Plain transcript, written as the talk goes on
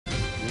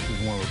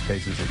those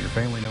cases that your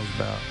family knows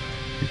about,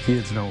 your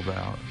kids know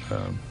about,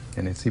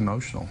 and it's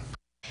emotional.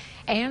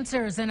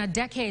 Answers in a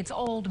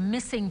decades-old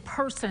missing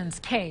persons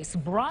case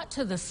brought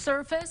to the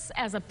surface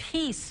as a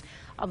piece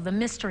of the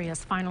mystery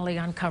is finally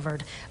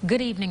uncovered.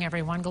 Good evening,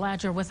 everyone.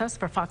 Glad you're with us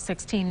for Fox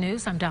 16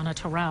 News. I'm Donna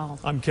Terrell.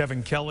 I'm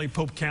Kevin Kelly.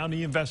 Pope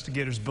County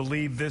investigators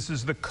believe this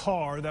is the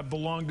car that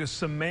belonged to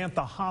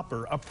Samantha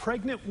Hopper, a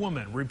pregnant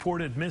woman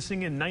reported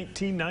missing in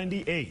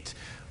 1998.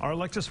 Our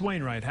Alexis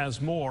Wainwright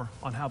has more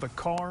on how the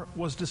car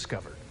was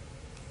discovered.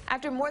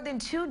 After more than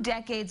 2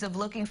 decades of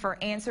looking for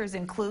answers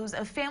and clues,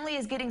 a family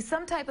is getting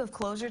some type of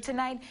closure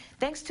tonight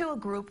thanks to a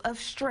group of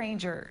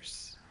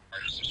strangers. Our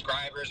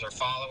subscribers or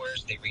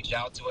followers, they reach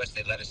out to us,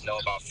 they let us know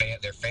about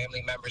their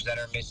family members that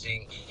are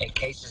missing and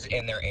cases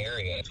in their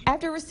area.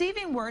 After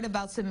receiving word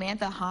about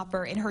Samantha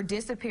Hopper and her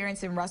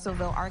disappearance in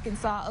Russellville,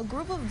 Arkansas, a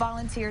group of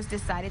volunteers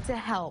decided to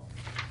help.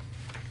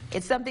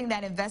 It's something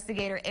that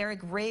investigator Eric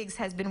Riggs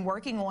has been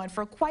working on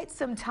for quite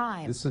some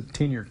time. This is a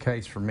 10-year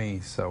case for me,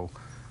 so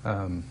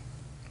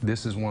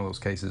this is one of those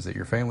cases that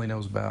your family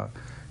knows about,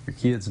 your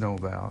kids know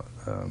about,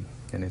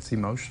 and it's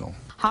emotional.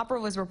 Hopper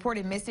was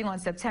reported missing on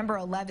September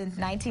 11th,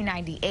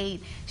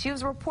 1998. She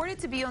was reported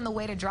to be on the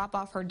way to drop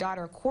off her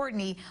daughter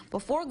Courtney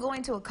before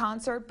going to a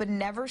concert, but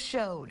never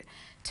showed.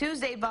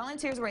 Tuesday,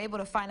 volunteers were able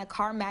to find a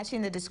car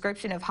matching the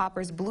description of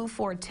Hopper's blue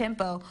Ford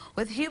Tempo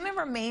with human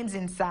remains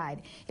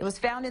inside. It was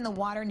found in the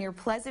water near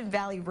Pleasant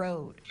Valley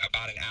Road.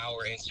 About an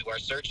hour into our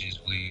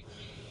searches, we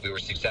were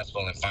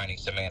successful in finding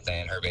Samantha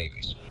and her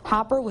babies.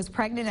 Hopper was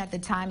pregnant at the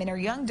time, and her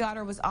young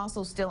daughter was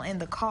also still in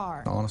the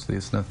car. Honestly,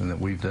 it's nothing that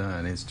we've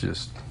done. It's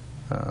just,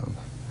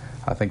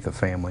 I think the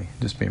family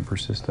just being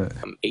persistent.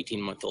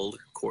 18-month-old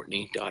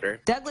Courtney, daughter.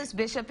 Douglas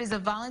Bishop is a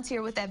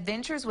volunteer with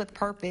Adventures with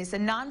Purpose, a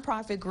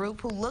nonprofit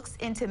group who looks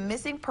into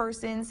missing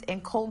persons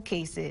and cold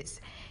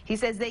cases. He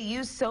says they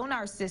use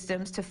sonar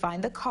systems to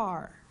find the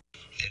car.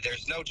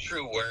 There's no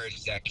true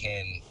words that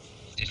can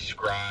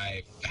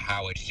describe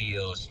how it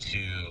feels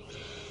to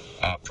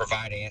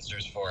provide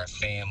answers for a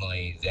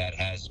family that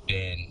has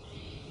been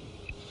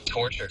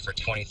tortured for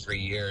 23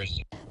 years.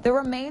 The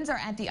remains are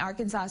at the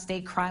Arkansas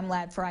State Crime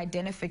Lab for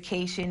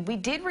identification. We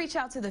did reach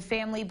out to the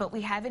family, but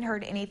we haven't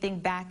heard anything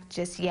back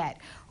just yet.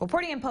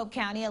 Reporting in Pope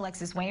County,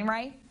 Alexis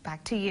Wainwright,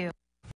 back to you.